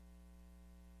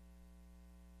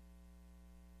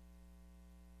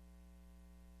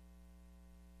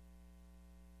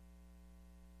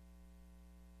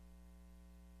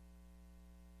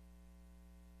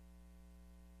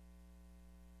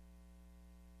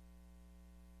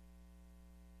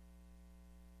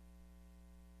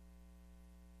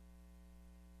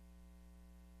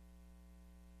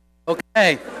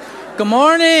Okay. Good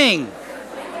morning.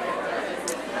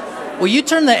 Will you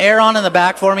turn the air on in the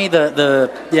back for me?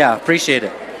 Yeah, appreciate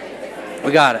it.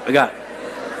 We got it.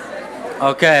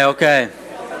 Okay.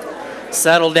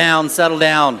 Settle down.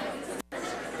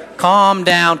 Calm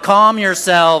down. Calm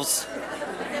yourselves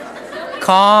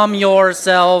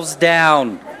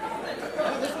down.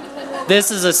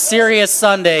 This is a serious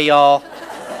Sunday, y'all.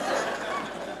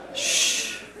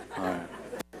 Shh. All right.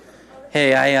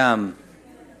 Hey, I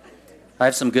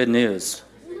have some good news.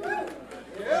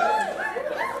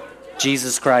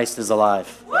 Jesus Christ is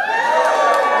alive. All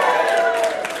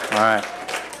right.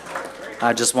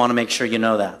 I just want to make sure you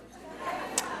know that.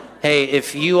 Hey,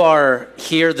 if you are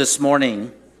here this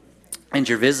morning and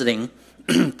you're visiting,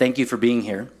 thank you for being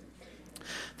here.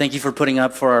 Thank you for putting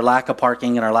up for our lack of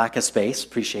parking and our lack of space.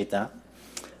 Appreciate that.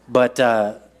 But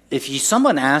if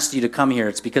someone asked you to come here,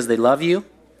 it's because they love you.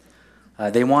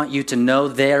 They want you to know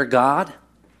their God.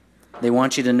 They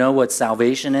want you to know what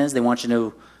salvation is. They want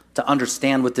you to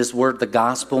understand what this word, the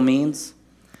gospel, means.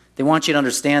 They want you to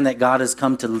understand that God has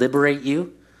come to liberate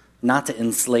you, not to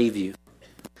enslave you.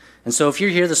 And so if you're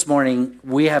here this morning,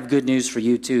 we have good news for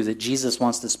you too, that Jesus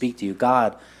wants to speak to you.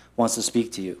 God wants to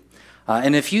speak to you.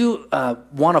 And if you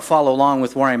want to follow along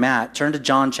with where I'm at, turn to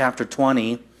John chapter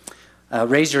 20.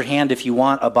 Raise your hand if you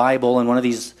want a Bible, and one of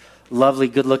these lovely,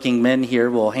 good-looking men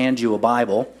here will hand you a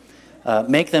Bible.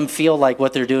 Make them feel like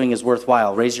what they're doing is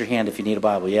worthwhile. Raise your hand if you need a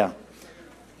Bible. Yeah,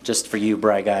 just for you,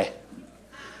 Bry guy.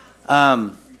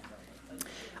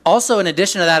 Also, in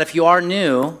addition to that, if you are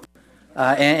new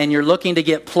and you're looking to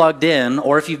get plugged in,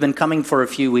 or if you've been coming for a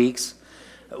few weeks,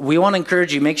 we want to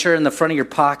encourage you, make sure in the front of your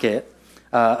pocket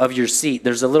of your seat,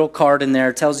 there's a little card in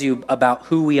there, tells you about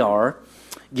who we are,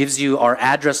 gives you our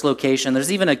address location.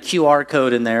 There's even a QR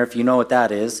code in there if you know what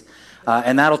that is.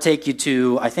 And that'll take you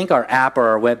to, I think, our app or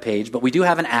our webpage. But we do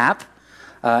have an app.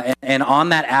 And on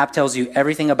that app tells you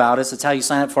everything about us. It's how you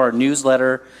sign up for our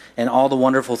newsletter and all the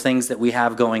wonderful things that we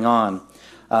have going on.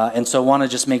 And so I want to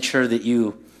just make sure that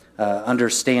you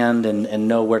understand and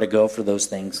know where to go for those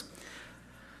things.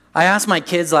 I asked my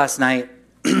kids last night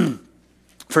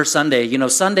for Sunday. You know,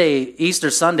 Easter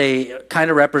Sunday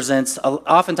kind of represents,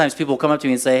 oftentimes people come up to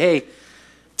me and say, hey,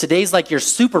 today's like your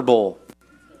Super Bowl.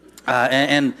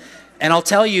 And I'll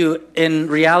tell you, in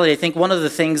reality, I think one of the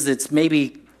things that's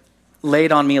maybe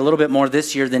laid on me a little bit more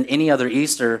this year than any other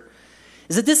Easter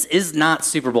is that this is not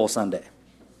Super Bowl Sunday.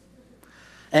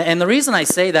 And the reason I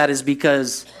say that is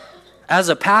because as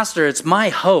a pastor, it's my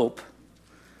hope,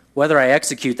 whether I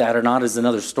execute that or not is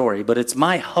another story, but it's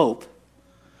my hope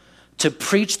to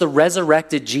preach the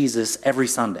resurrected Jesus every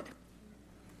Sunday.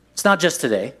 It's not just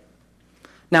today.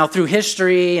 Now, through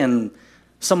history, and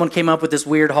someone came up with this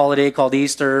weird holiday called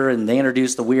Easter, and they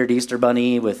introduced the weird Easter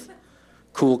bunny with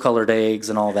cool colored eggs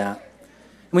and all that.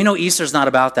 And we know Easter's not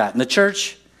about that. And the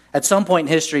church, at some point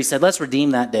in history, said, let's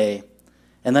redeem that day,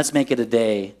 and let's make it a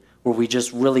day where we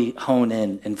just really hone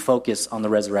in and focus on the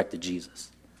resurrected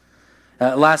Jesus.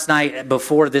 Last night,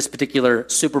 before this particular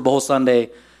Super Bowl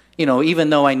Sunday, you know, even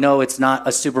though I know it's not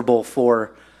a Super Bowl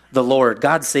for the Lord,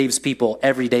 God saves people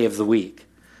every day of the week.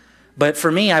 But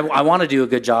for me, I want to do a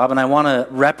good job, and I want to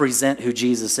represent who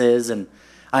Jesus is. And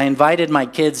I invited my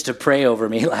kids to pray over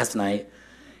me last night,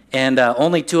 and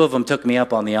only 2 of them took me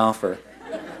up on the offer.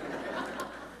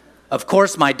 Of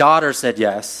course, my daughter said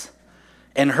yes,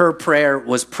 and her prayer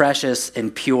was precious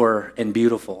and pure and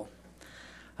beautiful.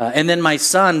 And then my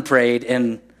son prayed,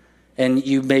 and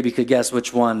you maybe could guess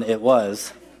which one it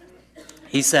was.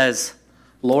 He says,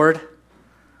 Lord,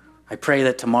 I pray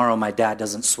that tomorrow my dad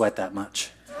doesn't sweat that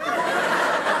much.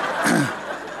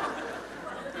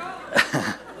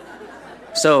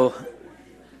 So,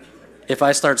 if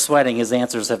I start sweating, his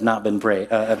answers have not been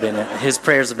his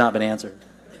prayers have not been answered.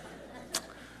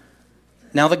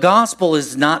 Now, the gospel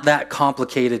is not that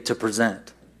complicated to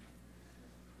present.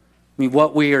 I mean,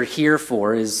 what we are here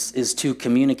for is to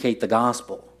communicate the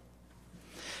gospel.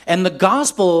 And the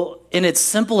gospel, in its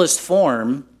simplest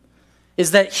form, is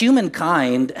that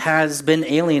humankind has been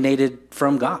alienated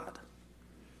from God,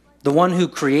 the one who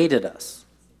created us,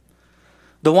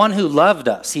 the one who loved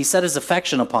us. He set his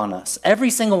affection upon us. Every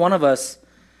single one of us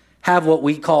have what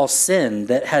we call sin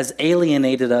that has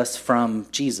alienated us from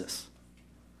Jesus.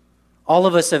 All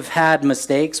of us have had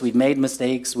mistakes. We've made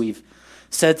mistakes. We've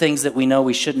said things that we know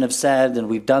we shouldn't have said, and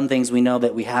we've done things we know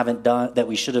that we haven't done, that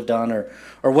we should have done,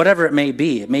 or whatever it may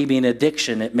be. It may be an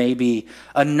addiction. It may be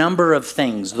a number of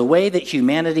things. The way that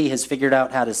humanity has figured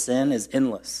out how to sin is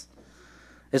endless.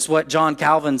 It's what John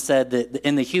Calvin said, that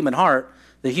in the human heart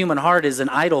is an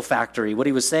idol factory. What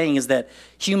he was saying is that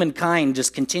humankind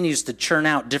just continues to churn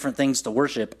out different things to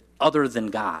worship other than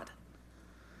God.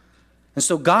 And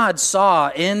so God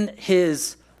saw in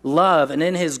his love and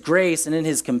in his grace and in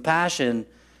his compassion,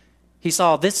 he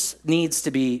saw this needs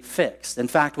to be fixed. In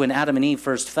fact, when Adam and Eve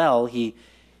first fell, he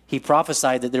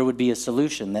prophesied that there would be a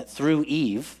solution, that through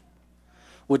Eve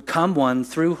would come one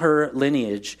through her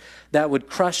lineage that would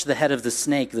crush the head of the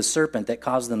snake, the serpent that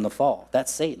caused them to fall.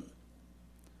 That's Satan.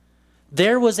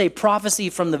 There was a prophecy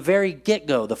from the very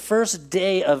get-go, the first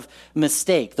day of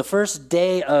mistake, the first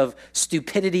day of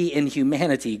stupidity in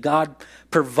humanity. God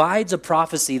provides a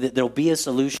prophecy that there'll be a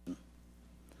solution.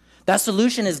 That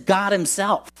solution is God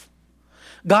himself.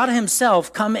 God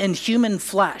himself come in human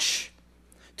flesh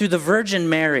through the Virgin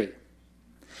Mary.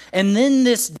 And then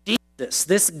this Jesus,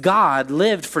 this God,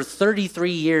 lived for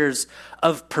 33 years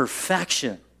of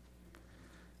perfection.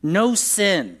 No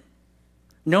sin,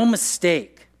 no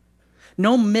mistake.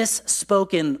 No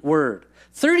misspoken word.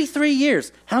 33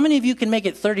 years. How many of you can make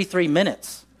it 33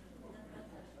 minutes?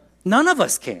 None of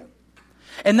us can.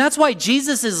 And that's why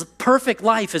Jesus' perfect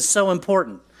life is so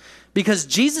important. Because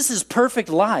Jesus' perfect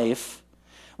life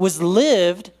was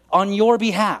lived on your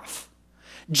behalf.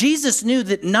 Jesus knew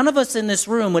that none of us in this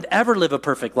room would ever live a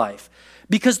perfect life.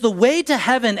 Because the way to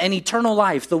heaven and eternal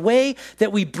life, the way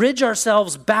that we bridge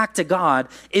ourselves back to God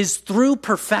is through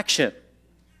perfection.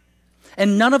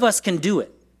 And none of us can do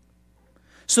it.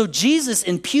 So Jesus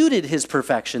imputed his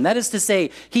perfection. That is to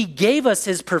say, he gave us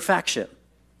his perfection.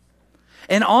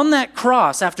 And on that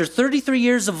cross, after 33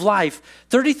 years of life,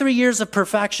 33 years of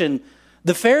perfection,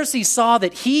 the Pharisees saw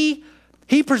that Jesus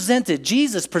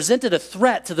presented a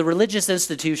threat to the religious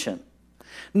institution.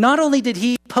 Not only did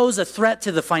he pose a threat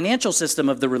to the financial system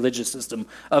of the religious system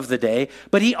of the day,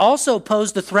 but he also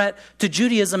posed a threat to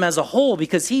Judaism as a whole,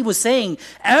 because he was saying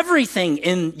everything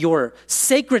in your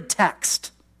sacred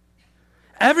text,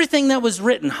 everything that was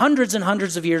written hundreds and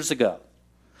hundreds of years ago,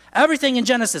 everything in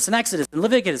Genesis and Exodus and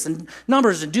Leviticus and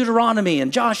Numbers and Deuteronomy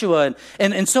and Joshua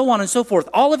and so on and so forth,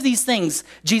 all of these things,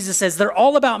 Jesus says, they're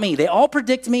all about me. They all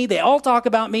predict me. They all talk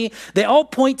about me. They all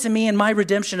point to me and my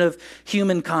redemption of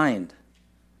humankind.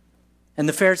 And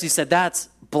the Pharisees said, that's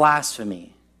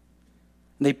blasphemy.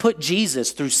 And they put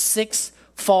Jesus through 6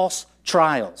 false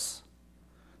trials.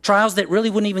 Trials that really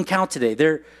wouldn't even count today.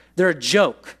 They're a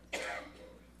joke.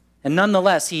 And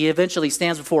nonetheless, he eventually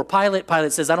stands before Pilate.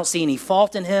 Pilate says, I don't see any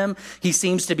fault in him. He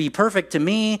seems to be perfect to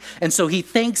me. And so he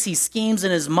thinks, he schemes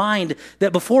in his mind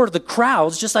that before the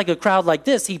crowds, just like a crowd like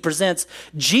this, he presents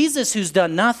Jesus, who's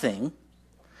done nothing,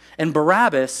 and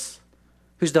Barabbas,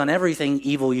 who's done everything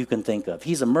evil you can think of.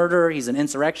 He's a murderer. He's an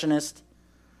insurrectionist.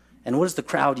 And what does the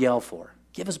crowd yell for?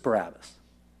 Give us Barabbas.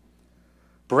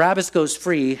 Barabbas goes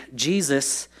free.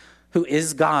 Jesus, who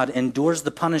is God, endures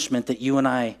the punishment that you and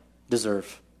I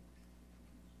deserve.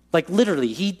 Like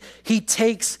literally, he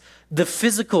takes the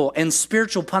physical and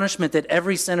spiritual punishment that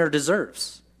every sinner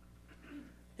deserves.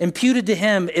 Imputed to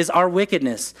him is our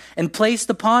wickedness, and placed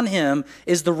upon him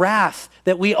is the wrath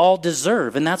that we all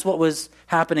deserve. And that's what was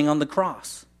happening on the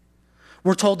cross.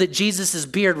 We're told that Jesus'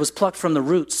 beard was plucked from the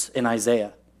roots in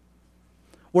Isaiah.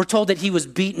 We're told that he was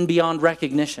beaten beyond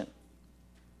recognition.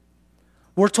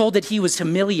 We're told that he was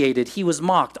humiliated, he was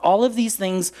mocked. All of these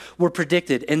things were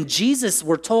predicted. And Jesus,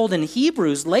 we're told in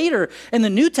Hebrews, later in the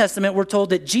New Testament, we're told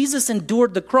that Jesus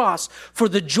endured the cross for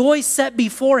the joy set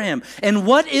before him. And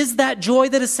what is that joy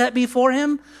that is set before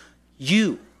him?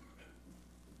 You.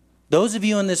 Those of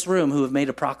you in this room who have made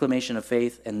a proclamation of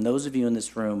faith, and those of you in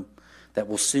this room that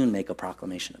will soon make a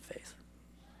proclamation of faith.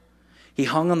 He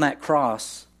hung on that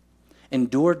cross,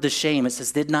 endured the shame. It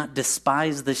says, did not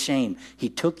despise the shame. He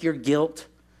took your guilt.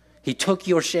 He took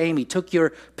your shame. He took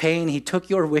your pain. He took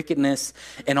your wickedness.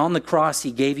 And on the cross,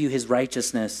 he gave you his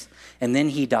righteousness. And then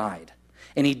he died.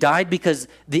 And he died because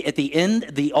at the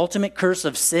end, the ultimate curse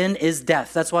of sin is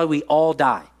death. That's why we all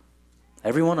die.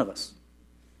 Every one of us.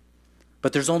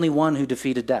 But there's only one who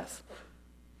defeated death.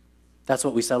 That's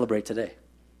what we celebrate today.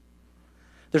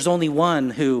 There's only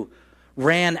one who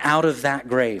ran out of that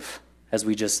grave, as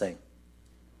we just sang.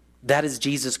 That is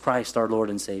Jesus Christ, our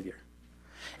Lord and Savior.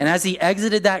 And as he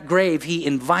exited that grave, he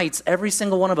invites every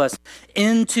single one of us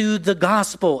into the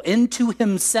gospel, into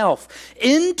himself,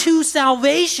 into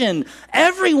salvation.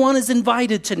 Everyone is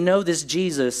invited to know this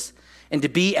Jesus and to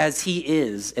be as he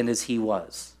is and as he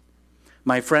was.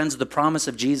 My friends, the promise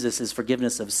of Jesus is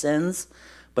forgiveness of sins,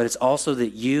 but it's also that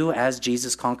you, as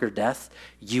Jesus conquered death,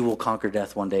 you will conquer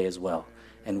death one day as well.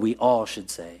 And we all should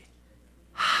say,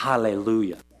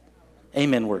 hallelujah.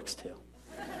 Amen works too.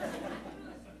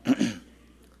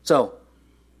 So,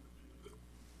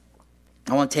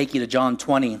 I want to take you to John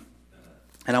 20,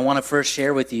 and I want to first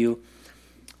share with you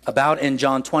about in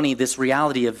John 20 this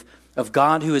reality of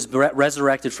God who is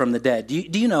resurrected from the dead. Do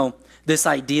you know this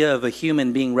idea of a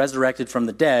human being resurrected from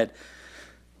the dead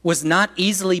was not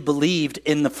easily believed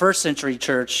in the first century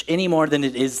church any more than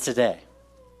it is today.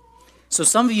 So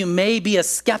some of you may be a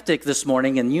skeptic this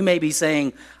morning, and you may be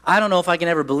saying, I don't know if I can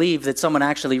ever believe that someone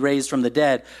actually raised from the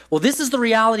dead. Well, this is the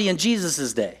reality in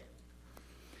Jesus' day.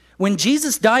 When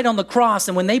Jesus died on the cross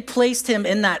and when they placed him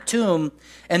in that tomb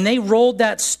and they rolled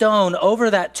that stone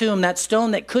over that tomb, that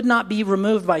stone that could not be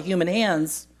removed by human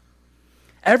hands,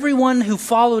 everyone who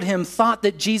followed him thought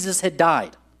that Jesus had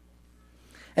died.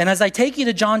 And as I take you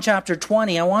to John chapter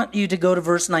 20, I want you to go to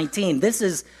verse 19. This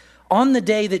is on the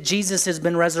day that Jesus has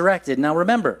been resurrected. Now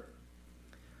remember,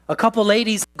 a couple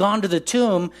ladies have gone to the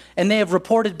tomb and they have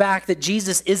reported back that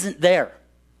Jesus isn't there.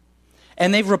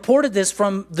 And they've reported this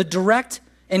from the direct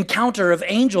encounter of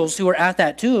angels who were at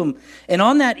that tomb. And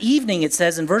on that evening, it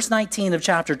says in verse 19 of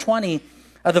chapter 20,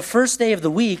 of the first day of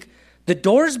the week, the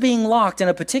doors being locked in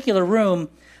a particular room,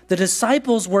 the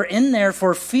disciples were in there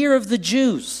for fear of the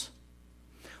Jews.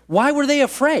 Why were they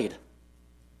afraid?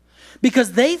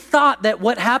 Because they thought that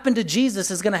what happened to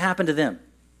Jesus is going to happen to them.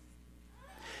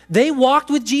 They walked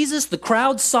with Jesus. The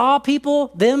crowd saw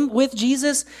them with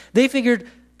Jesus. They figured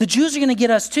the Jews are going to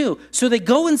get us too. So they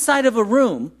go inside of a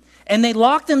room and they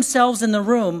lock themselves in the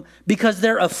room because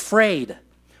they're afraid.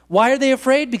 Why are they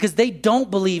afraid? Because they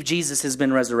don't believe Jesus has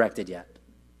been resurrected yet.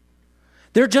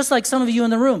 They're just like some of you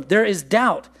in the room. There is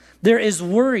doubt. There is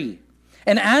worry.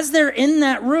 And as they're in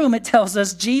that room, it tells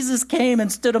us Jesus came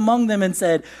and stood among them and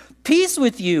said, "Peace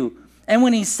with you." And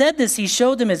when he said this, he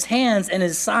showed them his hands and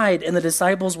his side, and the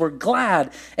disciples were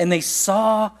glad, and they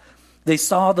saw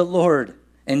the Lord.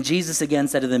 And Jesus again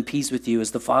said to them, "Peace with you.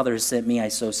 As the Father has sent me, I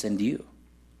so send you."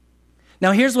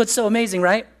 Now here's what's so amazing,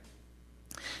 right?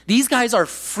 These guys are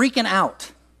freaking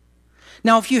out.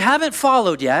 Now, if you haven't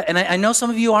followed yet, and I know some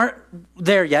of you aren't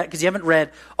there yet because you haven't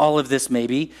read all of this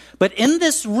maybe, but in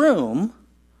this room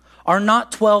are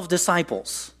not 12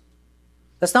 disciples.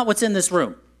 That's not what's in this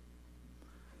room.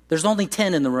 There's only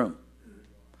 10 in the room.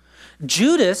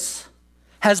 Judas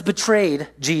has betrayed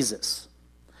Jesus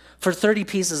for 30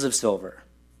 pieces of silver.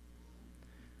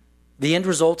 The end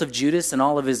result of Judas and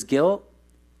all of his guilt,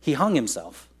 he hung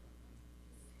himself.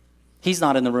 He's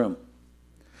not in the room.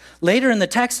 Later in the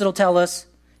text, it'll tell us,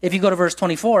 if you go to verse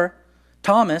 24,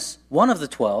 Thomas, one of the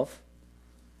 12,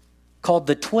 called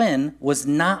the twin, was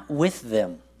not with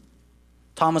them.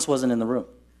 Thomas wasn't in the room.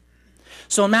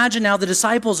 So imagine now the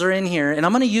disciples are in here, and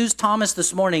I'm going to use Thomas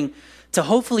this morning to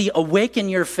hopefully awaken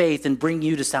your faith and bring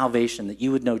you to salvation, that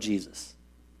you would know Jesus.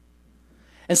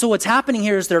 And so what's happening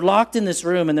here is they're locked in this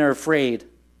room and they're afraid.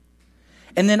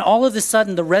 And then all of a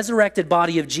sudden, the resurrected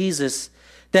body of Jesus,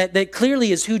 that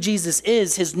clearly is who Jesus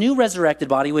is, his new resurrected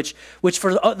body, which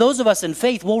for those of us in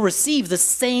faith will receive the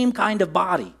same kind of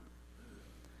body.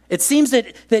 It seems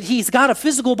that he's got a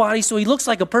physical body, so he looks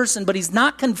like a person, but he's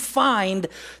not confined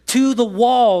to the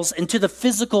walls and to the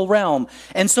physical realm.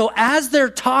 And so as they're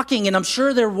talking, and I'm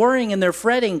sure they're worrying and they're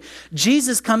fretting,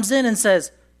 Jesus comes in and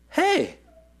says, "Hey,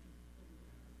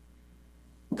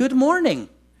 good morning.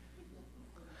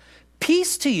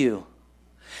 Peace to you."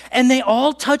 And they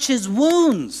all touch his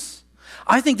wounds.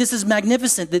 I think this is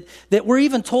magnificent that we're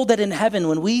even told that in heaven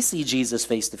when we see Jesus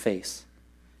face to face,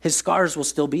 his scars will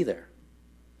still be there.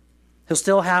 He'll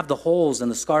still have the holes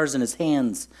and the scars in his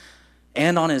hands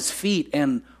and on his feet,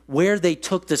 and where they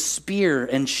took the spear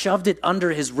and shoved it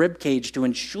under his rib cage to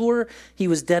ensure he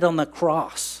was dead on the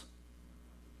cross.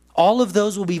 All of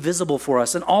those will be visible for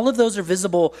us, and all of those are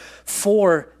visible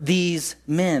for these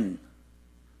men.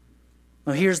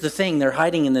 Now, here's the thing. They're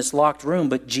hiding in this locked room,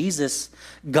 but Jesus,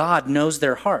 God, knows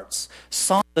their hearts.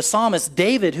 The psalmist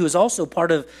David, who is also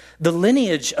part of the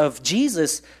lineage of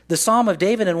Jesus, the Psalm of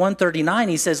David in 139,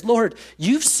 he says, "Lord,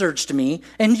 you've searched me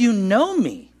and you know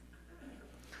me.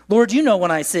 Lord, you know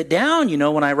when I sit down, you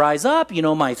know when I rise up, you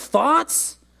know my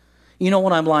thoughts. You know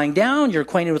when I'm lying down, you're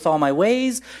acquainted with all my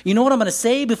ways. You know what I'm going to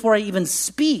say before I even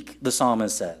speak," the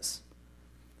psalmist says.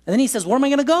 And then he says, "Where am I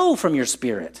going to go from your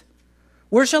spirit?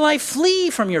 Where shall I flee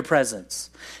from your presence?"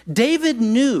 David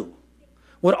knew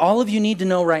what all of you need to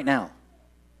know right now.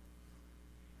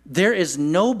 There is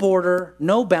no border,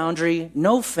 no boundary,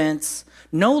 no fence,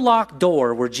 no locked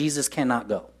door where Jesus cannot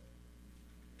go.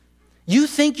 You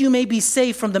think you may be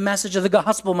safe from the message of the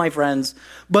gospel, my friends,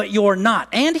 but you're not.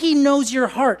 And he knows your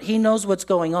heart. He knows what's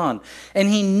going on. And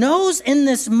he knows in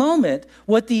this moment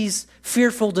what these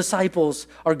fearful disciples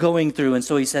are going through. And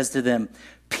so he says to them,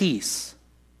 "Peace."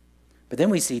 But then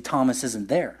we see Thomas isn't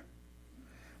there,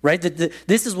 right?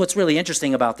 This is what's really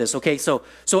interesting about this, okay? So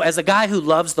as a guy who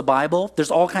loves the Bible,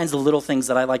 there's all kinds of little things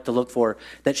that I like to look for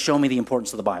that show me the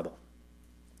importance of the Bible.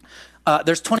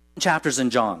 There's 20 chapters in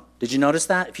John. Did you notice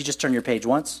that? If you just turn your page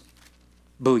once.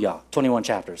 Booyah. 21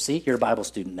 chapters. See, you're a Bible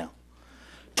student now.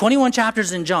 21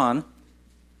 chapters in John.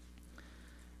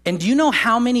 And do you know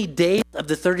how many days of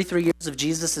the 33 years of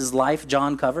Jesus' life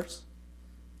John covers?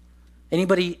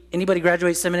 Anybody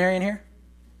graduate seminary in here?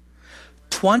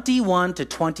 21 to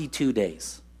 22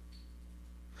 days.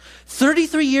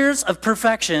 33 years of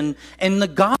perfection, and the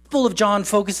Gospel of John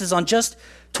focuses on just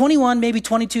 21, maybe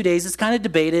 22 days. It's kind of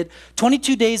debated.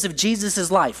 22 days of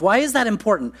Jesus' life. Why is that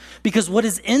important? Because what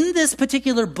is in this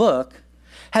particular book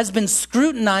has been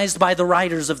scrutinized by the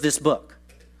writers of this book.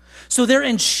 So they're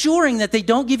ensuring that they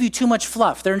don't give you too much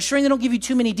fluff. They're ensuring they don't give you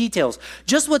too many details.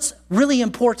 Just what's really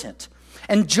important.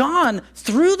 And John,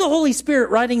 through the Holy Spirit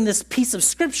writing this piece of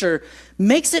scripture,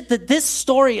 makes it that this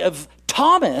story of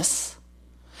Thomas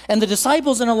and the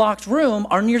disciples in a locked room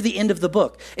are near the end of the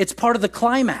book. It's part of the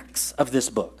climax of this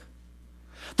book.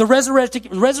 The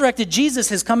resurrected Jesus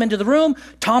has come into the room.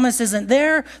 Thomas isn't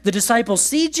there. The disciples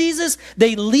see Jesus.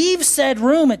 They leave said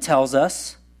room, it tells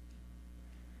us.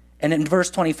 And in verse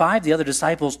 25, the other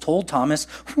disciples told Thomas,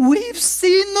 "We've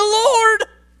seen the Lord."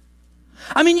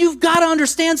 I mean, you've got to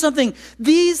understand something.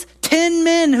 These 10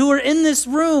 men who are in this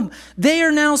room, they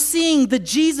are now seeing the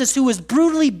Jesus who was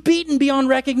brutally beaten beyond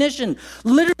recognition.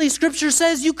 Literally, Scripture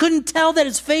says you couldn't tell that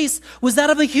his face was that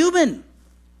of a human.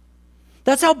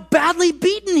 That's how badly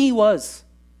beaten he was.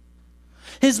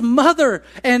 His mother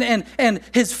and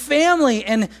his family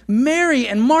and Mary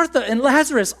and Martha and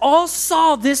Lazarus all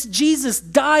saw this Jesus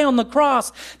die on the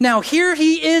cross. Now here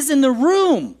he is in the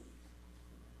room.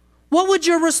 What would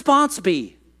your response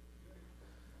be?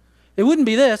 It wouldn't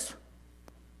be this.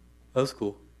 That's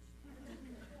cool.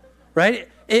 Right?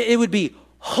 It would be,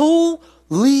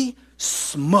 holy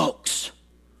smokes.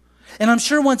 And I'm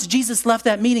sure once Jesus left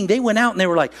that meeting, they went out and they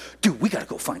were like, dude, we got to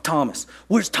go find Thomas.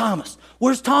 Where's Thomas?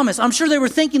 Where's Thomas? I'm sure they were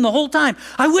thinking the whole time,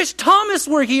 I wish Thomas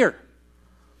were here.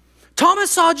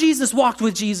 Thomas saw Jesus, walked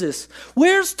with Jesus.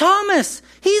 Where's Thomas?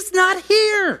 He's not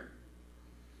here.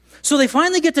 So they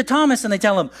finally get to Thomas and they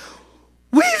tell him,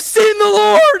 we've seen the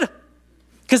Lord.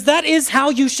 Because that is how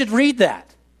you should read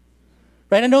that.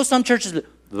 Right? I know some churches,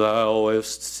 thou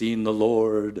hast seen the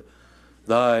Lord.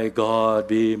 Thy God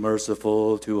be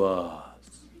merciful to us.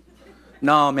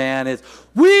 No, man, it's,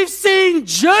 we've seen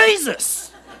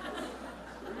Jesus.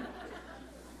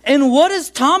 And what does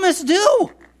Thomas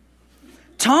do?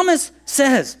 Thomas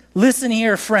says, listen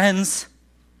here, friends.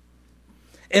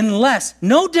 Unless,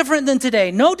 no different than today,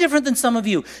 no different than some of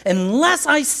you, unless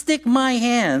I stick my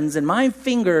hands and my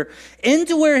finger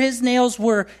into where his nails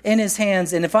were in his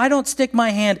hands, and if I don't stick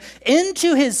my hand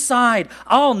into his side,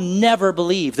 I'll never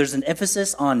believe. There's an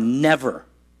emphasis on never.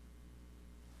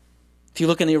 If you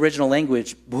look in the original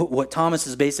language, what Thomas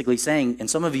is basically saying, and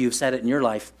some of you have said it in your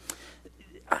life,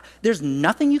 there's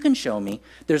nothing you can show me.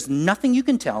 There's nothing you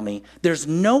can tell me. There's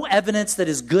no evidence that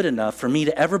is good enough for me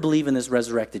to ever believe in this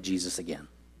resurrected Jesus again.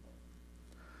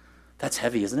 That's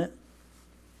heavy, isn't it?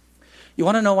 You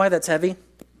want to know why that's heavy?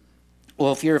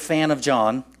 Well, if you're a fan of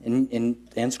John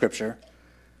in Scripture,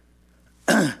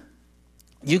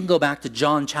 you can go back to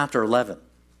John chapter 11.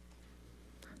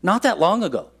 Not that long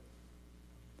ago.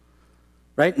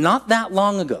 Right? Not that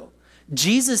long ago.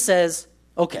 Jesus says,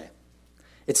 okay,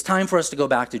 it's time for us to go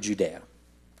back to Judea.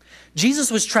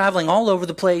 Jesus was traveling all over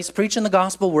the place, preaching the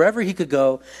gospel wherever he could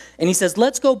go. And he says,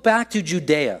 let's go back to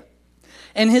Judea.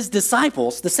 And his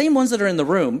disciples, the same ones that are in the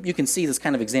room, you can see this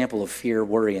kind of example of fear,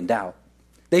 worry, and doubt.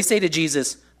 They say to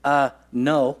Jesus,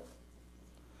 no.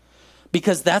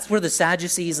 Because that's where the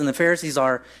Sadducees and the Pharisees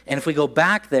are. And if we go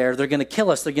back there, they're going to kill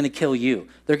us. They're going to kill you.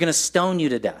 They're going to stone you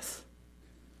to death.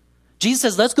 Jesus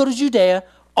says, let's go to Judea.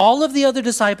 All of the other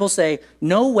disciples say,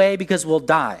 no way, because we'll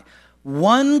die.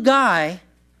 One guy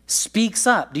speaks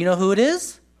up. Do you know who it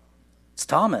is? It's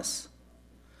Thomas.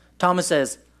 Thomas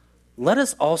says, let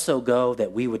us also go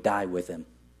that we would die with him.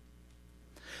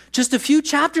 Just a few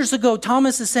chapters ago,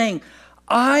 Thomas is saying,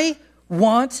 I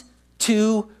want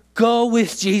to go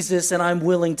with Jesus and I'm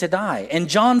willing to die. And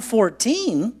John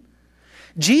 14,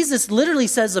 Jesus literally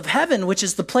says of heaven, which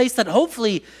is the place that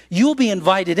hopefully you'll be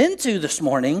invited into this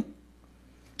morning,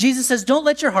 Jesus says, don't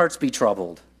let your hearts be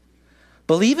troubled.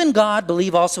 Believe in God,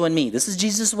 believe also in me. This is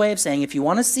Jesus' way of saying, if you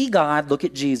want to see God, look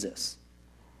at Jesus.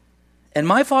 In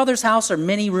my Father's house are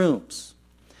many rooms.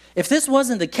 If this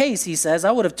wasn't the case, he says,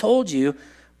 I would have told you,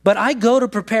 but I go to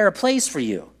prepare a place for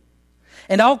you.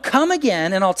 And I'll come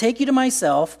again and I'll take you to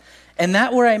myself, and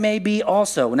that where I may be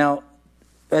also. Now,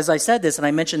 as I said this, and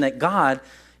I mentioned that God,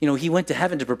 he went to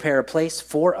heaven to prepare a place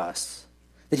for us.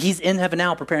 That he's in heaven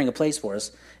now preparing a place for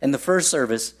us. In the first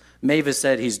service, Mavis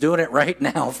said he's doing it right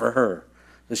now for her.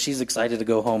 So she's excited to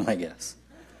go home, I guess.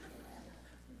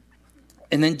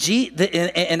 And then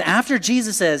and after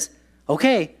Jesus says,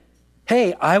 okay,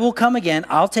 hey, I will come again.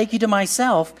 I'll take you to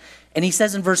myself. And he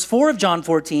says in verse 4 of John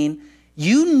 14,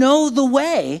 you know the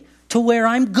way to where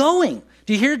I'm going.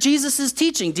 Do you hear Jesus'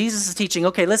 teaching? Jesus is teaching,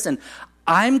 okay, listen,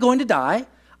 I'm going to die.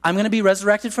 I'm going to be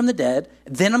resurrected from the dead.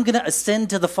 Then I'm going to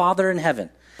ascend to the Father in heaven.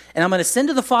 And I'm going to ascend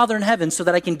to the Father in heaven so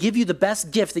that I can give you the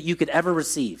best gift that you could ever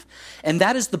receive. And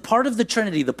that is the part of the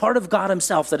Trinity, the part of God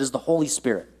himself that is the Holy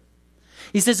Spirit.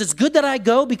 He says, it's good that I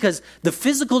go because the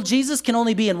physical Jesus can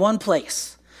only be in one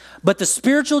place. But the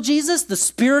spiritual Jesus, the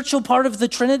spiritual part of the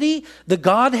Trinity, the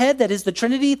Godhead that is the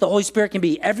Trinity, the Holy Spirit can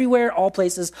be everywhere, all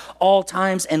places, all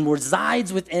times, and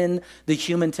resides within the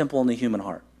human temple and the human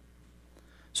heart.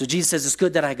 So Jesus says, it's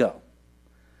good that I go.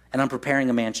 And I'm preparing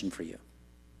a mansion for you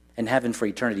in heaven for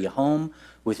eternity, a home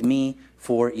with me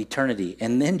for eternity.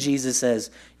 And then Jesus says,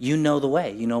 you know the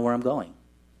way. You know where I'm going.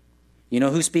 You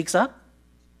know who speaks up?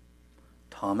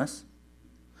 Thomas.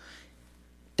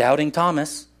 Doubting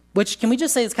Thomas. Which, can we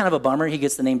just say it's kind of a bummer he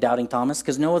gets the name Doubting Thomas?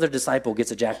 Because no other disciple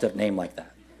gets a jacked up name like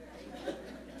that.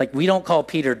 Like, we don't call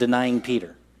Peter Denying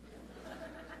Peter.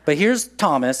 But here's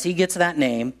Thomas. He gets that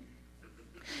name.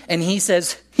 And he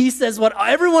says what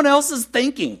everyone else is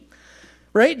thinking.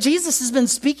 Right? Jesus has been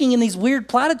speaking in these weird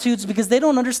platitudes because they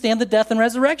don't understand the death and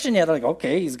resurrection yet. They're like,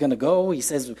 okay, he's going to go. He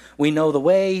says, we know the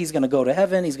way. He's going to go to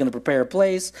heaven. He's going to prepare a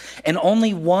place. And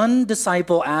only one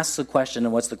disciple asks a question.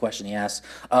 And what's the question he asks?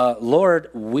 Lord,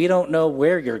 we don't know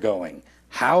where you're going.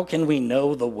 How can we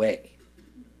know the way?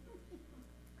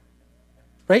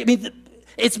 Right? I mean,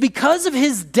 it's because of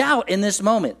his doubt in this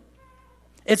moment.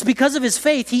 It's because of his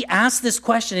faith. He asks this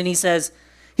question and he says,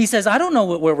 I don't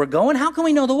know where we're going. How can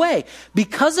we know the way?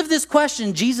 Because of this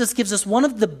question, Jesus gives us one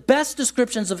of the best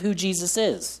descriptions of who Jesus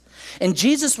is. And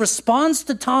Jesus responds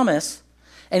to Thomas,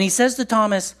 and he says to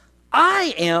Thomas,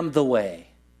 I am the way.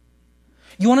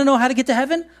 You want to know how to get to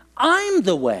heaven? I'm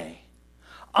the way.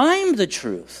 I'm the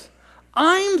truth.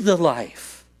 I'm the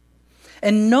life.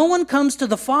 And no one comes to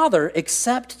the Father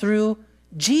except through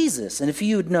Jesus. And if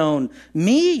you'd known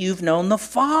me, you've known the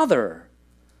Father.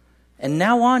 And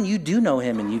now on, you do know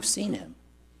him and you've seen him.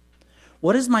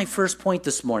 What is my first point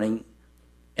this morning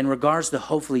in regards to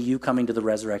hopefully you coming to the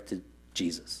resurrected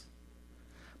Jesus?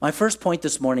 My first point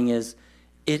this morning is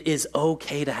it is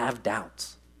okay to have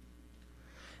doubts.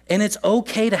 And it's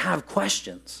okay to have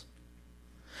questions.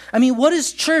 I mean, what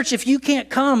is church if you can't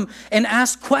come and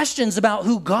ask questions about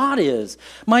who God is?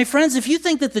 My friends, if you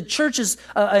think that the church is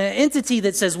an entity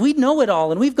that says we know it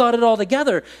all and we've got it all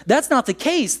together, that's not the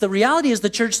case. The reality is the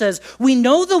church says we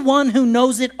know the one who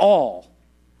knows it all.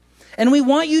 And we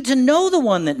want you to know the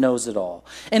one that knows it all.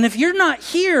 And if you're not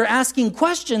here asking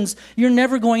questions, you're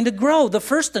never going to grow. The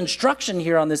first instruction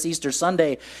here on this Easter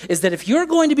Sunday is that if you're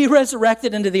going to be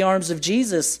resurrected into the arms of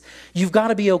Jesus, you've got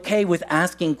to be okay with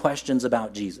asking questions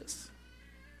about Jesus.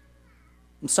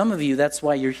 And some of you, that's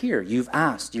why you're here. You've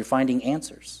asked. You're finding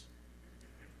answers.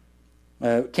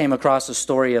 Came across a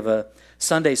story of a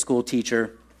Sunday school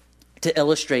teacher to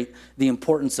illustrate the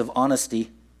importance of honesty.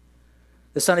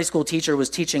 The Sunday school teacher was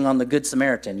teaching on the Good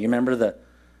Samaritan. You remember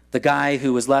the guy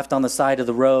who was left on the side of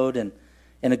the road and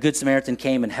a Good Samaritan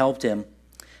came and helped him.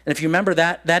 And if you remember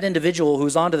that individual who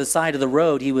was onto the side of the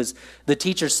road, the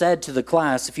teacher said to the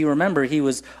class, if you remember, he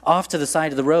was off to the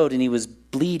side of the road and he was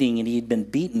bleeding and he had been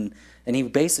beaten and he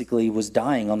basically was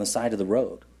dying on the side of the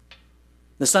road.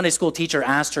 The Sunday school teacher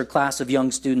asked her class of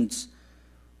young students,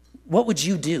 what would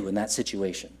you do in that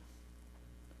situation?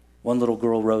 One little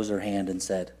girl rose her hand and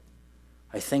said,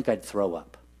 I think I'd throw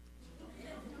up.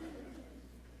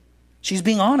 She's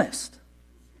being honest.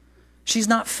 She's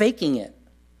not faking it.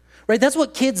 Right? That's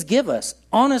what kids give us.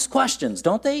 Honest questions,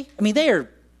 don't they? I mean, they are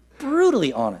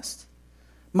brutally honest.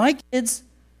 My kids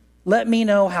let me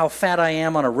know how fat I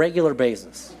am on a regular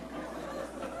basis.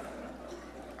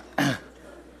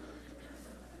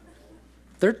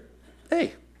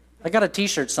 Hey, I got a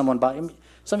t-shirt someone bought.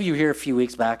 Some of you here a few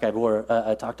weeks back,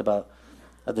 I talked about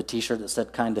the t-shirt that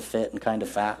said kind of fit and kind of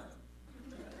fat.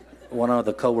 One of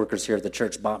the coworkers here at the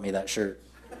church bought me that shirt.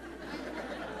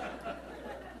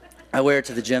 I wear it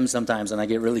to the gym sometimes and I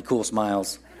get really cool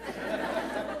smiles.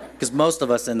 Because most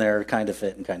of us in there are kind of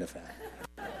fit and kind of fat.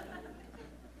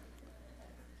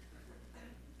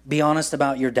 Be honest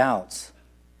about your doubts.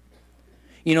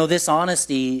 You know, this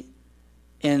honesty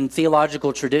in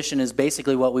theological tradition is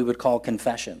basically what we would call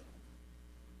confession.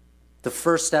 The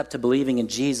first step to believing in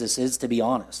Jesus is to be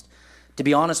honest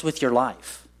with your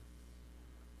life.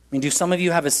 I mean, do some of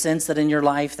you have a sense that in your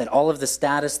life that all of the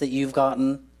status that you've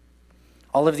gotten,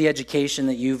 all of the education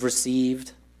that you've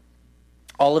received,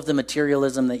 all of the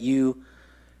materialism that you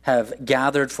have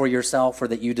gathered for yourself or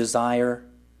that you desire,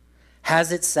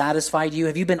 Has it satisfied you?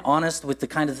 Have you been honest with the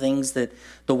kind of things that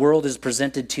the world has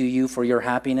presented to you for your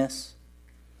happiness?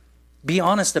 Be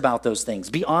honest about those things.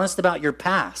 Be honest about your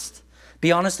past.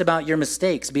 Be honest about your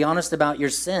mistakes. Be honest about your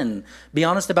sin. Be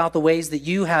honest about the ways that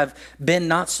you have been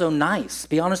not so nice.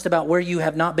 Be honest about where you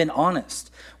have not been honest,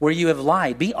 where you have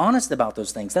lied. Be honest about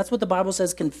those things. That's what the Bible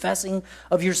says, confessing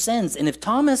of your sins. And if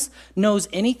Thomas knows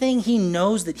anything, he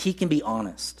knows that he can be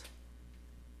honest.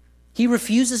 He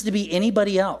refuses to be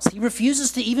anybody else. He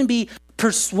refuses to even be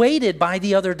persuaded by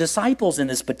the other disciples in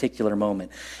this particular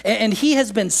moment. And he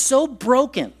has been so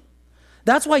broken.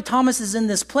 That's why Thomas is in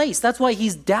this place. That's why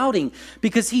he's doubting,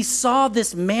 because he saw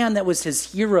this man that was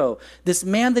his hero, this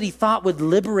man that he thought would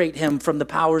liberate him from the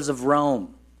powers of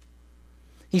Rome.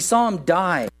 He saw him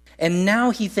die, and now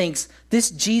he thinks,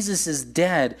 this Jesus is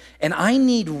dead, and I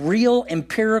need real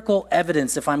empirical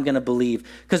evidence if I'm going to believe.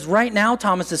 Because right now,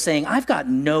 Thomas is saying, I've got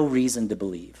no reason to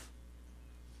believe.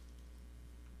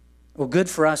 Well, good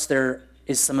for us, there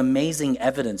is some amazing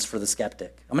evidence for the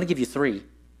skeptic. I'm going to give you 3.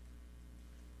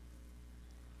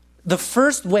 The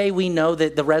first way we know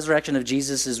that the resurrection of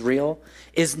Jesus is real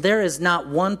is there is not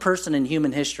one person in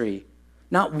human history,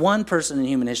 not one person in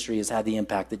human history has had the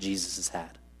impact that Jesus has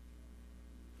had.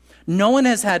 No one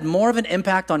has had more of an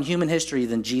impact on human history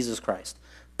than Jesus Christ.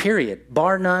 Period.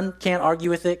 Bar none. Can't argue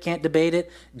with it. Can't debate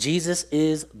it. Jesus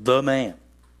is the man.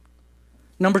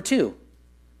 Number 2,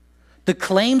 the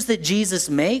claims that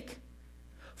Jesus make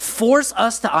force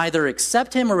us to either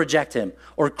accept him or reject him,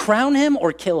 or crown him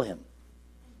or kill him.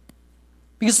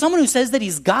 Because someone who says that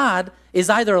he's God is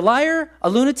either a liar, a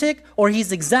lunatic, or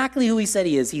he's exactly who he said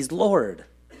he is. He's Lord.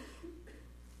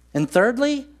 And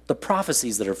thirdly, the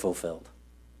prophecies that are fulfilled.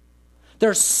 There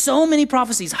are so many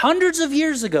prophecies hundreds of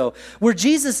years ago where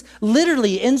Jesus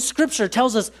literally in Scripture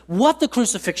tells us what the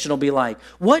crucifixion will be like,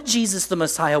 what Jesus the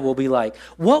Messiah will be like,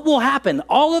 what will happen.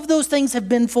 All of those things have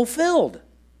been fulfilled.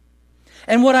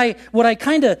 And what I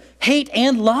kind of hate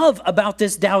and love about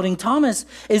this doubting Thomas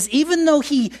is even though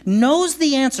he knows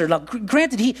the answer, now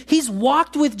granted he's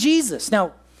walked with Jesus.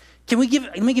 Now, let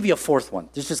me give you a 4th one.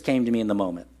 This just came to me in the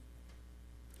moment.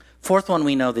 4th one,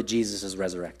 we know that Jesus is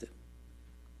resurrected.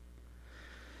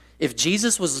 If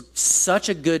Jesus was such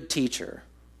a good teacher,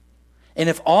 and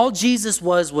if all Jesus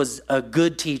was a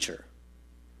good teacher,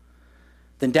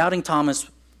 then doubting Thomas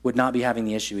would not be having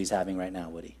the issue he's having right now,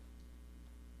 would he?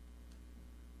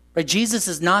 Right? Jesus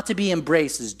is not to be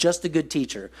embraced as just a good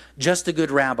teacher, just a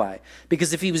good rabbi.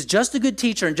 Because if he was just a good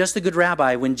teacher and just a good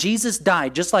rabbi, when Jesus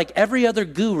died, just like every other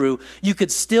guru, you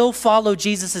could still follow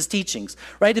Jesus' teachings.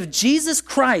 Right? If Jesus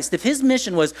Christ, if his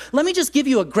mission was, let me just give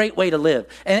you a great way to live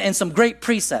and some great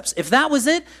precepts. If that was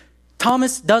it,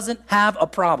 Thomas doesn't have a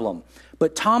problem.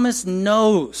 But Thomas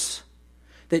knows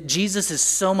that Jesus is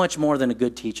so much more than a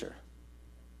good teacher.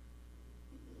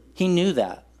 He knew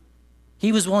that.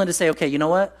 He was willing to say, okay, you know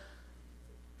what?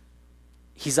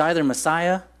 He's either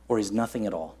Messiah or he's nothing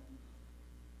at all.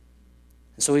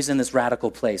 And so he's in this radical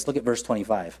place. Look at verse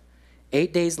 25.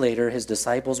 8 days later, his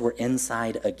disciples were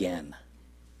inside again.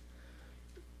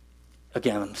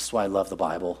 Again, that's why I love the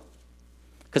Bible.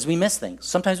 Because we miss things.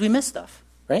 Sometimes we miss stuff,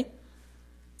 right?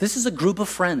 This is a group of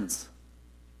friends.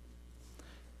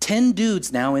 10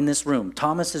 dudes now in this room.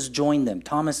 Thomas has joined them.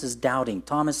 Thomas is doubting.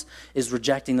 Thomas is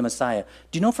rejecting the Messiah.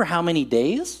 Do you know for how many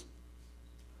days?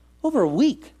 Over a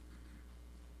week.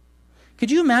 Could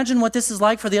you imagine what this is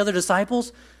like for the other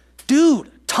disciples?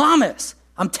 Dude, Thomas,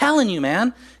 I'm telling you,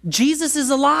 man, Jesus is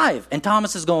alive. And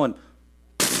Thomas is going,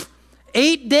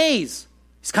 8 days.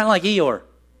 He's kind of like Eeyore.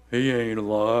 He ain't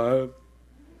alive.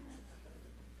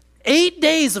 8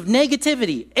 days of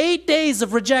negativity, 8 days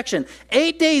of rejection,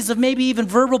 8 days of maybe even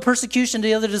verbal persecution to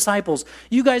the other disciples.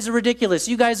 You guys are ridiculous.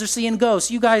 You guys are seeing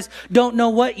ghosts. You guys don't know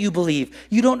what you believe.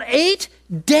 8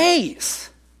 days.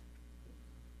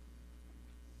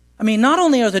 I mean, not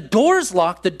only are the doors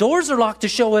locked are locked to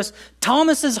show us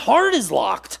Thomas's heart is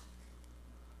locked.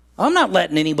 I'm not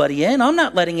letting anybody in. I'm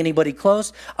not letting anybody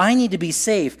close. I need to be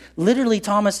safe. Literally,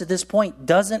 Thomas at this point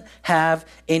doesn't have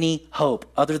any hope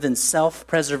other than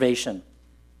self-preservation.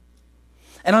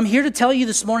 And I'm here to tell you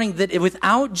this morning that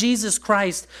without Jesus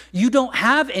Christ, you don't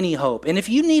have any hope. And if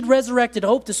you need resurrected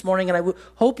hope this morning, and I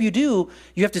hope you do,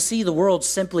 you have to see the world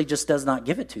simply just does not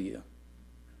give it to you.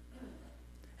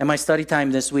 In my study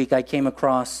time this week, I came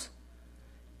across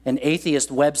an atheist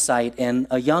website and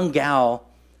a young gal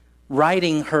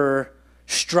writing her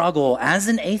struggle as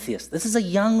an atheist. This is a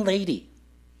young lady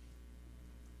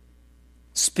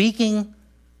speaking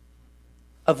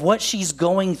of what she's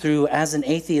going through as an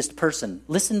atheist person.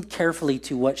 Listen carefully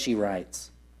to what she writes,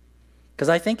 because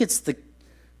I think it's the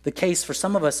case for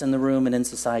some of us in the room and in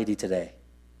society today.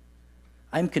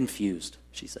 I'm confused,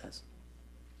 she says.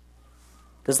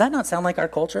 Does that not sound like our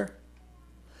culture?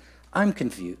 I'm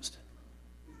confused.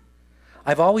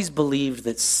 I've always believed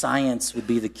that science would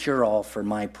be the cure-all for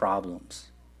my problems,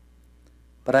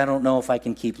 but I don't know if I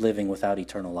can keep living without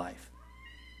eternal life.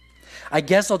 I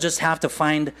guess I'll just have to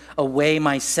find a way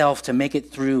myself to make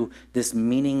it through this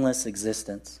meaningless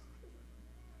existence.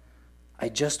 I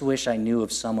just wish I knew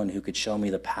of someone who could show me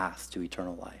the path to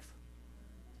eternal life.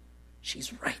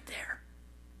 She's right there.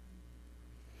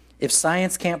 If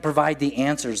science can't provide the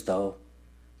answers, though,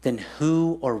 then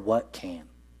who or what can?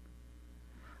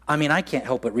 I mean, I can't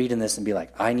help but reading this and be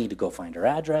like, I need to go find her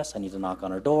address. I need to knock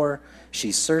on her door.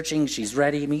 She's searching. She's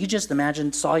ready. I mean, you just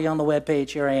imagine, saw you on the webpage.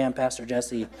 Here I am, Pastor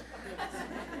Jesse.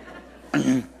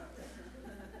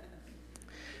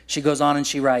 She goes on and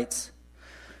she writes,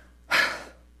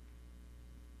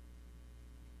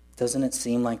 doesn't it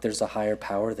seem like there's a higher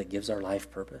power that gives our life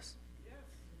purpose?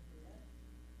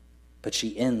 But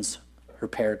she ends her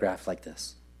paragraph like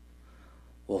this.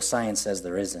 Well, science says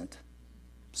there isn't,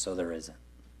 so there isn't.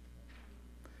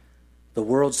 The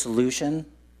world's solution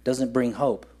doesn't bring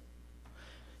hope.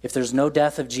 If there's no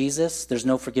death of Jesus, there's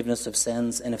no forgiveness of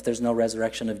sins. And if there's no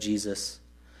resurrection of Jesus,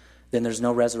 then there's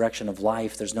no resurrection of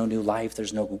life. There's no new life.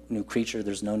 There's no new creature.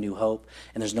 There's no new hope.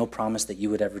 And there's no promise that you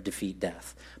would ever defeat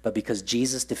death. But because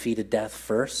Jesus defeated death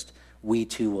first, we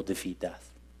too will defeat death.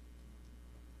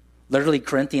 Literally,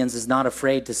 Corinthians is not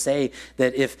afraid to say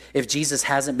that if Jesus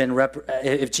hasn't been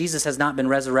if Jesus has not been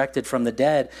resurrected from the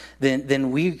dead,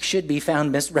 then we should be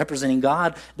found misrepresenting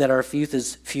God, that our faith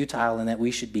is futile and that we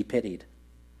should be pitied.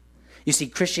 You see,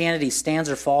 Christianity stands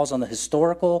or falls on the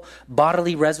historical,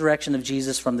 bodily resurrection of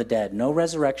Jesus from the dead. No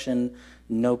resurrection,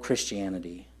 no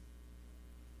Christianity.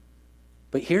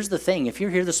 But here's the thing. If you're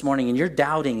here this morning and you're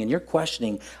doubting and you're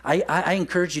questioning, I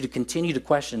encourage you to continue to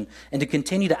question and to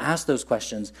continue to ask those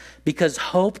questions, because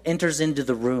hope enters into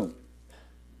the room.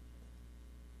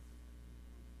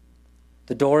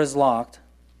 The door is locked.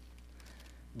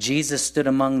 Jesus stood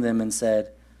among them and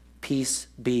said, "Peace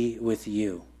be with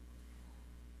you."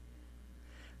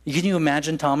 Can you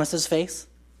imagine Thomas's face?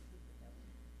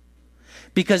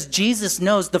 Because Jesus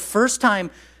knows the first time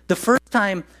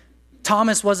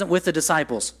Thomas wasn't with the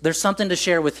disciples. There's something to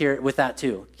share with that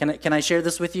too. Can I share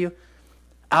this with you?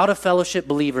 Out of fellowship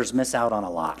believers miss out on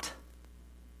a lot.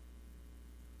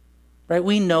 Right?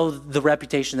 We know the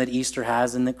reputation that Easter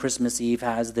has and that Christmas Eve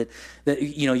has, that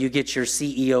you get your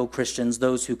CEO Christians,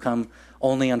 those who come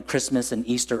only on Christmas and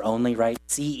Easter only, right?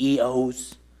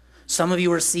 CEOs. Some of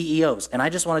you are CEOs, and I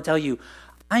just want to tell you,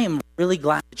 I am really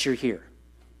glad that you're here.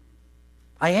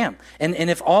 I am. And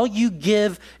if all you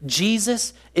give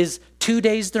Jesus is 2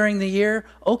 days during the year,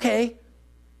 okay.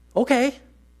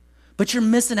 But you're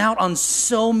missing out on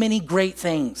so many great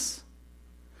things.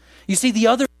 You see, the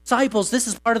other disciples, this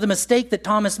is part of the mistake that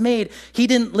Thomas made. He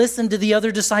didn't listen to the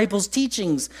other disciples'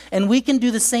 teachings. And we can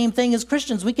do the same thing as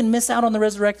Christians. We can miss out on the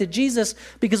resurrected Jesus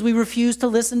because we refuse to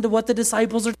listen to what the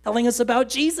disciples are telling us about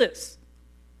Jesus.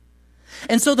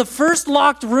 And so the first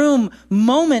locked room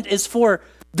moment is for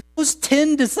those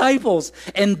 10 disciples.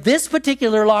 And this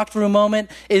particular locked room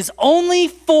moment is only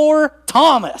for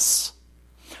Thomas.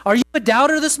 Are you a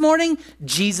doubter this morning?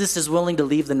 Jesus is willing to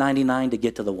leave the 99 to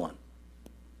get to the one.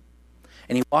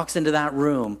 And he walks into that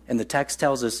room, and the text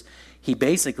tells us he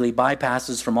basically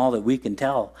bypasses, from all that we can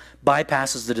tell,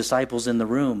 bypasses the disciples in the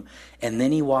room. And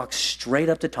then he walks straight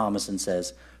up to Thomas and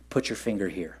says, "Put your finger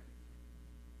here."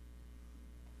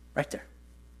 Right there.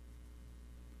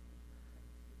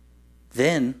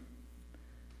 Then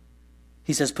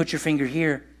he says, "Put your finger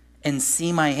here and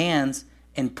see my hands,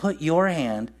 and put your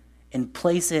hand and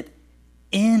place it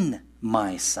in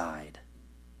my side."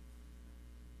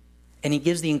 And he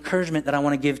gives the encouragement that I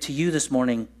want to give to you this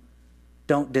morning.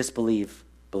 Don't disbelieve,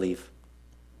 believe.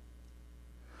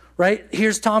 Right?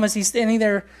 Here's Thomas. He's standing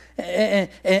there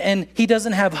and he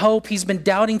doesn't have hope. He's been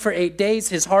doubting for 8 days.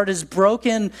 His heart is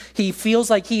broken. He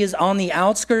feels like he is on the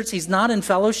outskirts. He's not in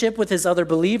fellowship with his other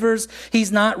believers.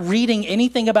 He's not reading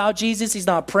anything about Jesus. He's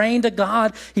not praying to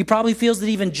God. He probably feels that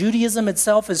even Judaism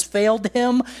itself has failed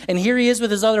him. And here he is with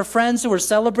his other friends who are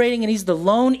celebrating, and he's the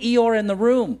lone Eeyore in the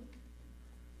room.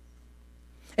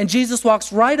 And Jesus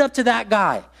walks right up to that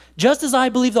guy, just as I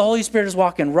believe the Holy Spirit is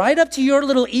walking right up to your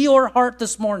little Eeyore heart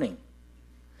this morning.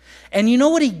 And you know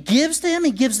what he gives to him?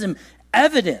 He gives him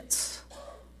evidence.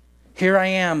 "Here I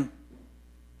am."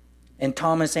 And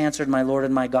Thomas answered, "My Lord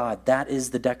and my God." That is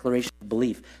the declaration of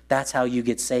belief. That's how you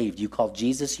get saved. You call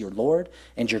Jesus your Lord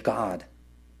and your God.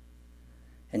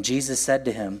 And Jesus said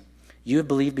to him, "You have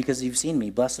believed because you've seen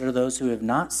me. Blessed are those who have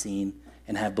not seen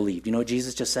and have believed." You know what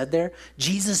Jesus just said there?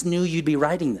 Jesus knew you'd be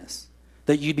writing this.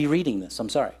 that you'd be reading this. I'm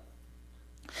sorry.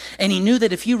 And he knew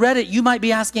that if you read it, you might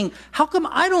be asking, how come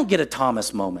I don't get a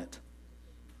Thomas moment?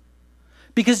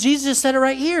 Because Jesus said it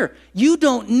right here. You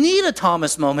don't need a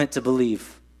Thomas moment to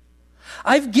believe.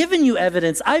 I've given you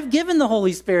evidence. I've given the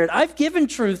Holy Spirit. I've given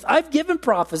truth. I've given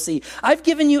prophecy. I've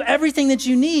given you everything that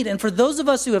you need. And for those of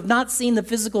us who have not seen the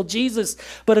physical Jesus,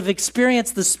 but have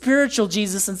experienced the spiritual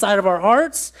Jesus inside of our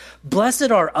hearts,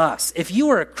 blessed are us. If you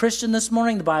are a Christian this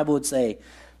morning, the Bible would say,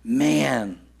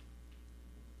 man,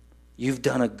 you've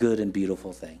done a good and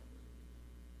beautiful thing.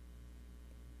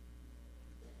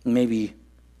 Maybe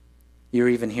you're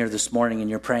even here this morning and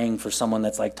you're praying for someone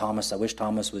that's like Thomas. I wish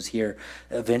Thomas was here.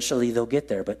 Eventually they'll get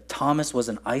there. But Thomas was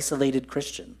an isolated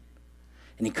Christian.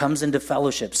 And he comes into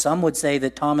fellowship. Some would say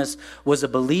that Thomas was a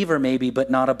believer maybe, but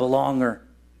not a belonger.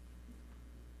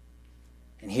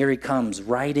 And here he comes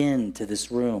right into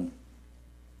this room.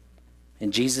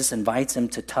 And Jesus invites him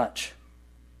to touch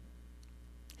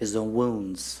his own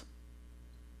wounds.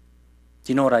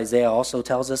 Do you know what Isaiah also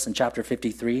tells us in chapter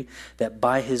 53? That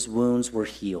by his wounds we're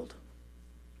healed.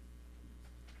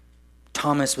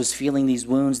 Thomas was feeling these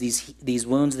wounds, these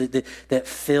wounds that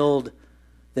filled,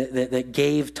 that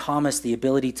gave Thomas the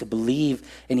ability to believe,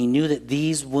 and he knew that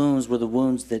these wounds were the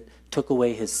wounds that took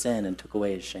away his sin and took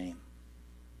away his shame.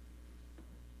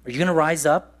 Are you going to rise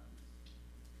up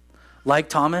like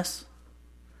Thomas?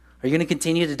 Are you going to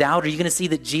continue to doubt? Are you going to see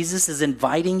that Jesus is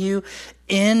inviting you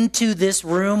into this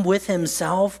room with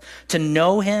himself to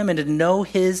know him and to know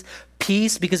his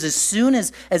peace? Because as soon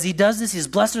as he does this, he's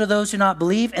blessed are those who not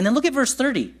believe. And then look at verse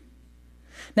 30.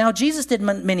 Now, Jesus did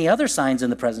many other signs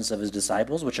in the presence of his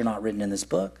disciples, which are not written in this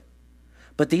book.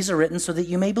 But these are written so that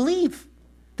you may believe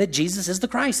that Jesus is the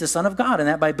Christ, the Son of God, and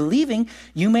that by believing,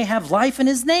 you may have life in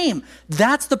his name.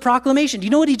 That's the proclamation. Do you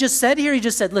know what he just said here? He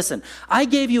just said, listen, I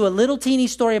gave you a little teeny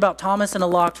story about Thomas in a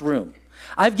locked room.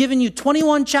 I've given you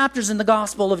 21 chapters in the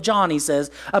Gospel of John, he says,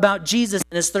 about Jesus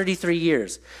in his 33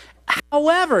 years.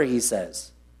 However, he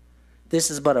says,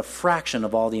 this is but a fraction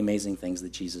of all the amazing things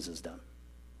that Jesus has done.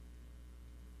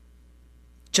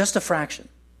 Just a fraction.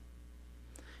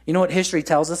 You know what history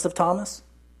tells us of Thomas?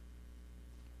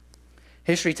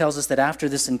 History tells us that after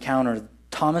this encounter,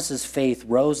 Thomas's faith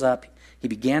rose up. He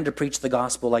began to preach the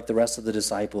gospel like the rest of the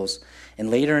disciples.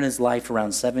 And later in his life,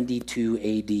 around 72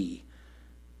 AD,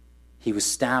 he was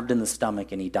stabbed in the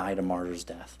stomach and he died a martyr's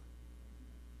death.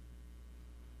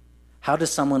 How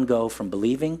does someone go from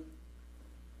believing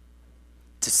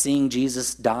to seeing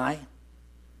Jesus die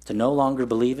to no longer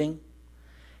believing?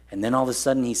 And then all of a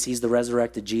sudden he sees the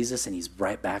resurrected Jesus and he's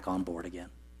right back on board again.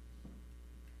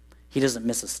 He doesn't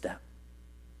miss a step.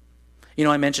 You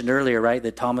know, I mentioned earlier, right,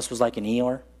 that Thomas was like an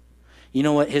Eeyore. You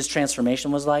know what his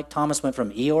transformation was like? Thomas went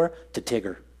from Eeyore to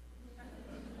Tigger.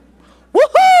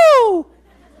 Woohoo!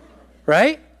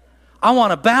 Right? I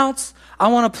want to bounce. I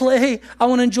want to play. I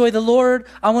want to enjoy the Lord.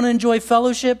 I want to enjoy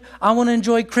fellowship. I want to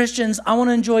enjoy Christians. I want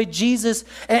to enjoy Jesus.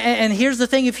 And here's the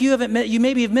thing, if you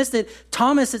maybe have missed it,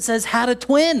 Thomas, it says, had a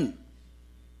twin.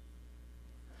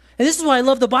 And this is why I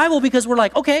love the Bible, because we're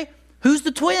like, okay, who's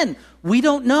the twin? We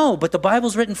don't know, but the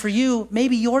Bible's written for you.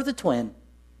 Maybe you're the twin.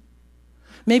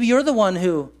 Maybe you're the one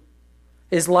who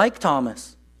is like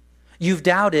Thomas. You've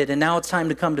doubted, and now it's time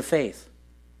to come to faith.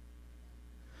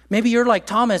 Maybe you're like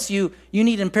Thomas, you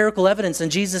need empirical evidence,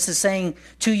 and Jesus is saying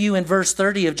to you in verse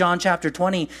 30 of John chapter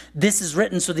 20, this is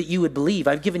written so that you would believe.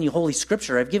 I've given you Holy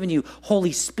Scripture. I've given you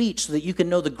Holy Speech so that you can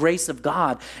know the grace of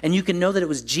God, and you can know that it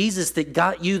was Jesus that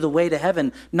got you the way to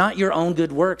heaven, not your own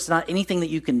good works, not anything that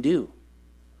you can do.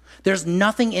 There's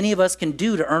nothing any of us can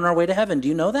do to earn our way to heaven. Do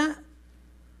you know that?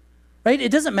 Right?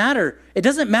 It doesn't matter. It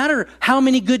doesn't matter how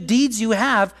many good deeds you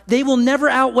have. They will never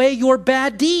outweigh your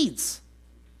bad deeds.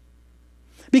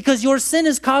 Because your sin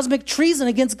is cosmic treason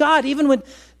against God. Even when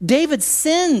David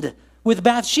sinned with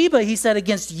Bathsheba, he said,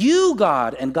 against you,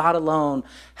 God, and God alone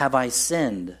have I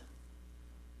sinned.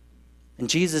 And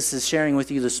Jesus is sharing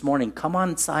with you this morning, come on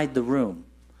inside the room.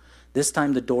 This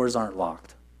time the doors aren't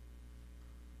locked.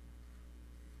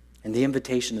 And the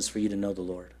invitation is for you to know the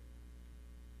Lord.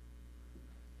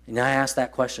 And I ask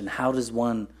that question, how does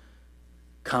one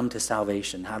come to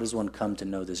salvation? How does one come to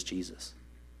know this Jesus?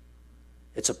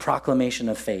 It's a proclamation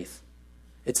of faith.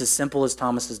 It's as simple as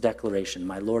Thomas's declaration,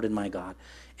 my Lord and my God.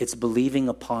 It's believing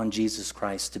upon Jesus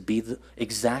Christ to be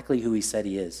exactly who he said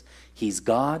he is. He's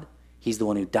God. He's the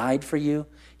one who died for you.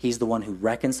 He's the one who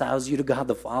reconciles you to God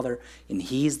the Father. And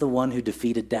he's the one who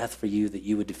defeated death for you, that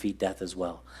you would defeat death as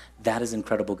well. That is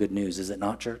incredible good news, is it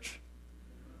not, church?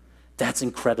 That's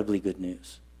incredibly good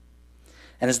news.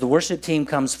 And as the worship team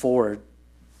comes forward,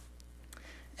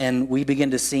 and we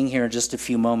begin to sing here in just a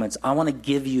few moments, I want to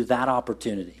give you that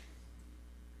opportunity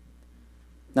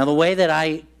Now, the way that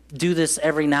I do this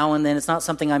every now and then, it's not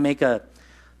something I make a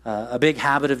big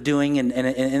habit of doing, and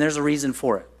there's a reason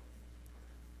for it.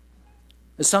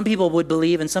 Some people would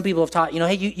believe, and some people have taught,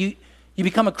 hey, you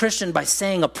become a Christian by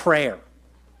saying a prayer.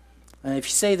 And if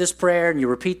you say this prayer and you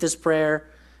repeat this prayer,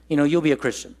 you'll be a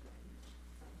Christian.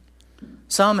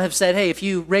 Some have said, hey, if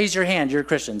you raise your hand, you're a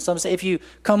Christian. Some say, if you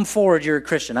come forward, you're a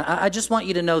Christian. I just want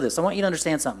you to know this. I want you to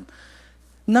understand something.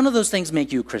 None of those things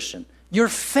make you a Christian. Your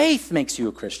faith makes you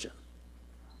a Christian.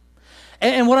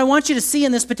 And what I want you to see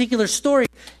in this particular story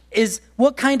is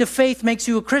what kind of faith makes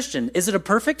you a Christian. Is it a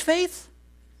perfect faith?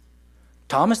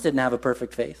 Thomas didn't have a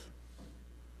perfect faith.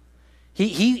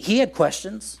 He had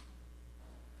questions.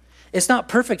 It's not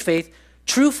perfect faith.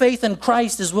 True faith in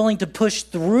Christ is willing to push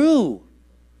through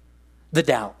the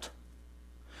doubt.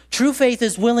 True faith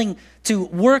is willing to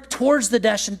work towards the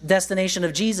destination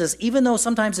of Jesus, even though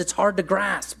sometimes it's hard to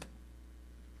grasp.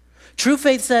 True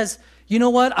faith says, you know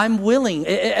what, I'm willing.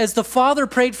 As the Father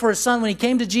prayed for his Son when he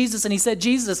came to Jesus and he said,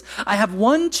 Jesus, I have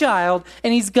one child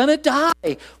and he's going to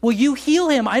die. Will you heal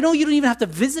him? I know you don't even have to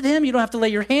visit him. You don't have to lay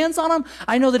your hands on him.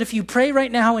 I know that if you pray right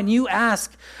now and you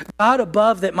ask God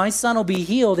above that my son will be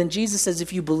healed, and Jesus says,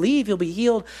 if you believe, he'll be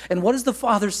healed. And what does the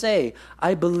Father say?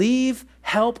 I believe,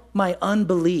 help my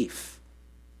unbelief.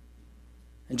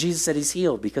 And Jesus said he's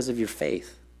healed because of your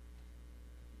faith.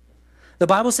 The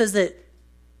Bible says that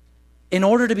in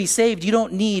order to be saved, you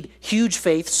don't need huge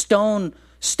faith, stone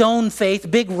faith,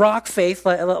 big rock faith,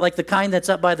 like the kind that's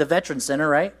up by the Veterans Center,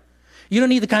 right? You don't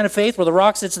need the kind of faith where the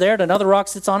rock sits there and another rock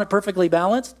sits on it perfectly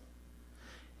balanced.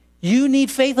 You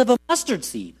need faith of a mustard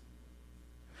seed.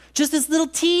 Just this little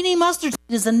teeny mustard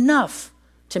seed is enough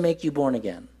to make you born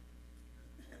again.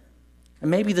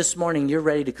 And maybe this morning you're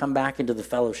ready to come back into the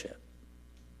fellowship.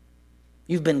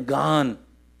 You've been gone.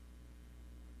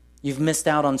 You've missed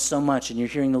out on so much, and you're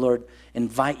hearing the Lord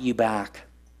invite you back.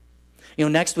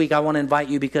 Next week I want to invite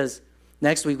you because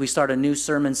next week we start a new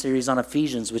sermon series on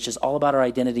Ephesians, which is all about our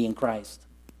identity in Christ.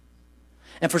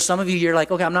 And for some of you, you're like,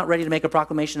 okay, I'm not ready to make a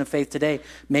proclamation of faith today.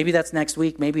 Maybe that's next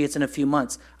week. Maybe it's in a few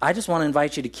months. I just want to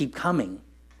invite you to keep coming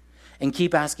and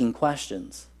keep asking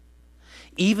questions,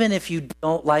 even if you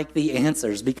don't like the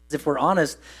answers. Because if we're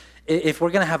honest, if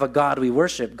we're going to have a God we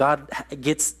worship, God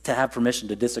gets to have permission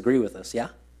to disagree with us, yeah?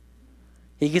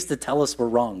 He gets to tell us we're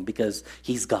wrong because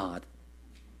he's God.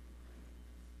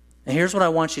 And here's what I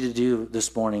want you to do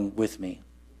this morning with me.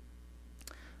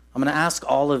 I'm going to ask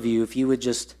all of you if you would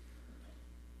just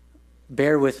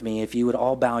bear with me, if you would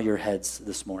all bow your heads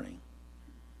this morning.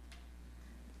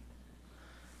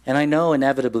 And I know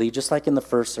inevitably, just like in the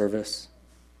first service,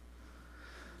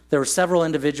 there were several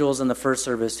individuals in the first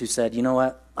service who said, you know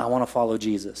what, I want to follow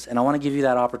Jesus. And I want to give you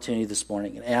that opportunity this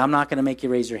morning. And I'm not going to make you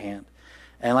raise your hand.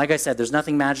 And like I said, there's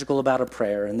nothing magical about a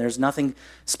prayer, and there's nothing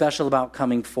special about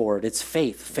coming forward. It's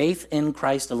faith. Faith in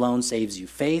Christ alone saves you.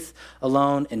 Faith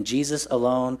alone in Jesus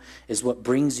alone is what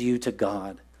brings you to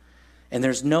God. And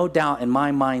there's no doubt in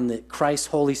my mind that Christ's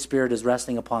Holy Spirit is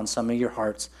resting upon some of your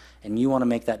hearts, and you want to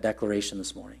make that declaration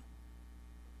this morning.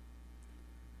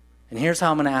 And here's how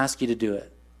I'm going to ask you to do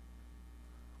it.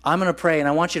 I'm going to pray, and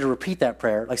I want you to repeat that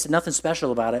prayer. Like I said, nothing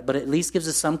special about it, but it at least gives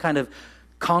us some kind of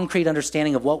concrete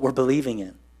understanding of what we're believing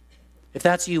in. If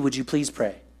that's you, would you please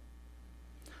pray?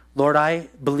 Lord, I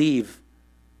believe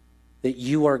that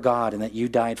you are God and that you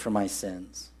died for my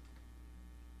sins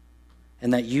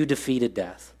and that you defeated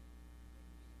death,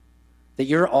 that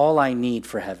you're all I need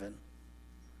for heaven.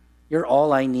 You're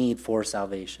all I need for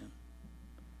salvation.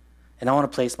 And I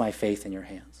want to place my faith in your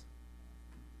hands.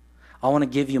 I want to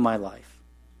give you my life.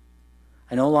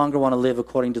 I no longer want to live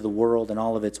according to the world and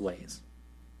all of its ways.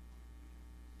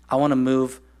 I want to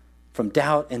move from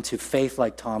doubt into faith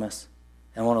like Thomas,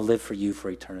 and I want to live for you for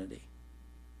eternity.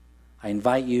 I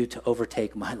invite you to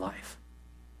overtake my life.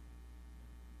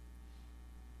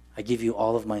 I give you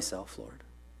all of myself, Lord,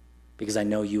 because I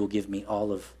know you will give me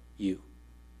all of you.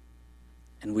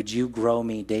 And would you grow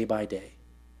me day by day,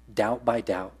 doubt by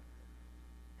doubt,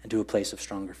 into a place of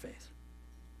stronger faith?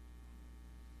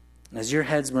 And as your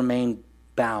heads remain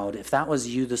bowed, if that was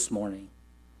you this morning,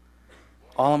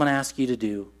 all I'm going to ask you to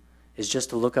do is just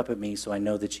to look up at me so I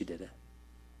know that you did it.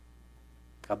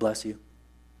 God bless you.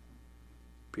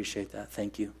 Appreciate that.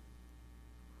 Thank you.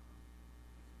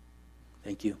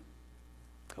 Thank you.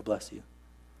 God bless you.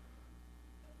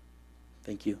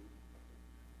 Thank you.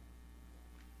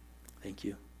 Thank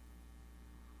you.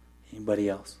 Anybody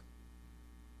else?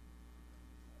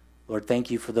 Lord, thank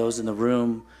you for those in the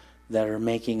room that are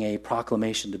making a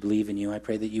proclamation to believe in you. I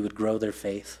pray that you would grow their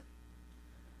faith.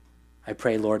 I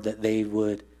pray, Lord, that they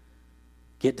would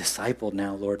get discipled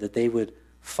now, Lord, that they would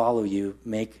follow you,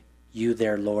 make you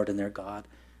their Lord and their God,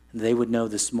 And they would know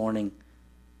this morning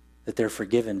that they're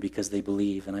forgiven because they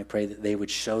believe. And I pray that they would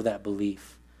show that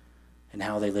belief in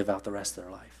how they live out the rest of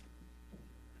their life.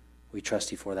 We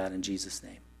trust you for that in Jesus'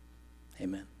 name.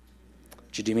 Amen.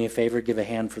 Would you do me a favor? Give a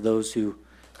hand for those who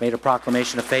made a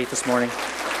proclamation of faith this morning.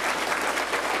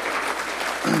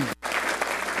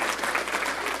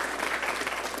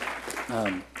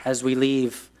 As we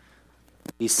leave,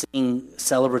 we sing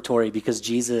celebratory because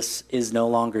Jesus is no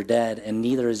longer dead and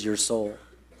neither is your soul.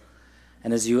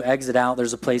 And as you exit out,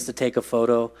 there's a place to take a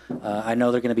photo. I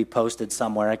know they're going to be posted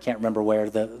somewhere. I can't remember where.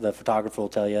 The photographer will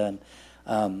tell you.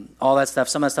 And all that stuff.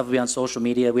 Some of that stuff will be on social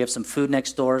media. We have some food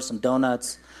next door, some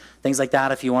donuts, things like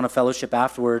that if you want to fellowship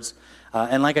afterwards.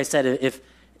 And like I said,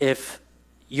 if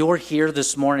you're here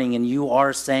this morning and you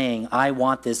are saying, I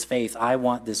want this faith, I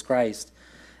want this Christ,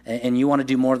 and you want to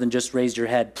do more than just raise your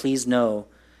head, please know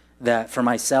that for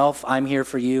myself, I'm here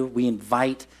for you. We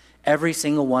invite every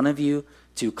single one of you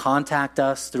to contact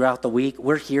us throughout the week.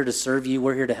 We're here to serve you.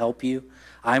 We're here to help you.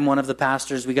 I'm one of the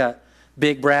pastors. We got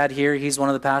Big Brad here. He's one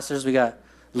of the pastors. We got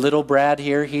Little Brad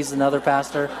here. He's another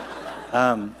pastor.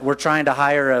 We're trying to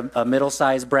hire a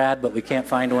middle-sized Brad, but we can't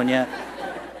find one yet.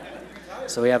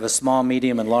 So we have a small,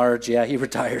 medium, and large. Yeah, he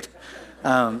retired.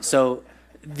 So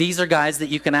these are guys that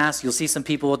you can ask. You'll see some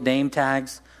people with name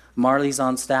tags. Marley's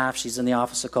on staff. She's in the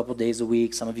office a couple days a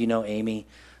week. Some of you know Amy.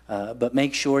 But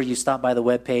make sure you stop by the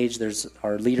webpage.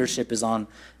 Our leadership is on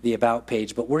the About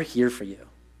page. But we're here for you.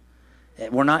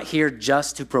 We're not here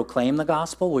just to proclaim the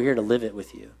gospel. We're here to live it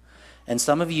with you. And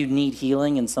some of you need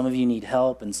healing, and some of you need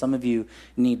help, and some of you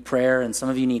need prayer, and some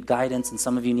of you need guidance, and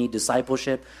some of you need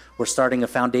discipleship. We're starting a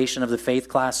Foundation of the Faith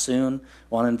class soon. I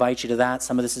want to invite you to that.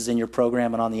 Some of this is in your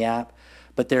program and on the app.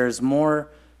 But there is more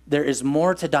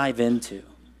to dive into.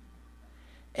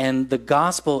 And the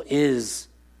gospel is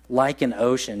like an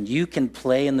ocean. You can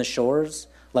play in the shores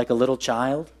like a little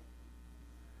child,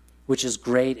 which is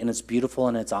great, and it's beautiful,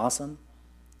 and it's awesome.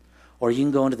 Or you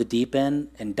can go into the deep end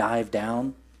and dive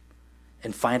down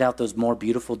and find out those more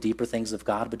beautiful, deeper things of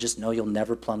God, but just know you'll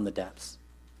never plumb the depths.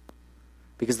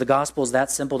 Because the gospel is that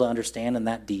simple to understand and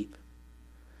that deep.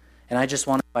 And I just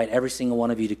want to invite every single one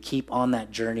of you to keep on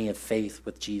that journey of faith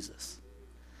with Jesus.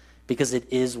 Because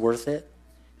it is worth it.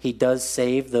 He does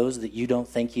save those that you don't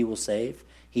think he will save.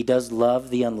 He does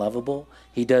love the unlovable.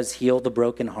 He does heal the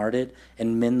brokenhearted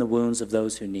and mend the wounds of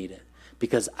those who need it.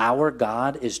 Because our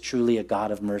God is truly a God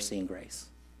of mercy and grace.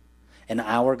 And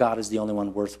our God is the only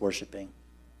one worth worshiping.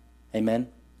 Amen?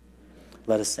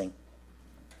 Let us sing.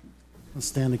 Let's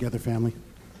stand together, family.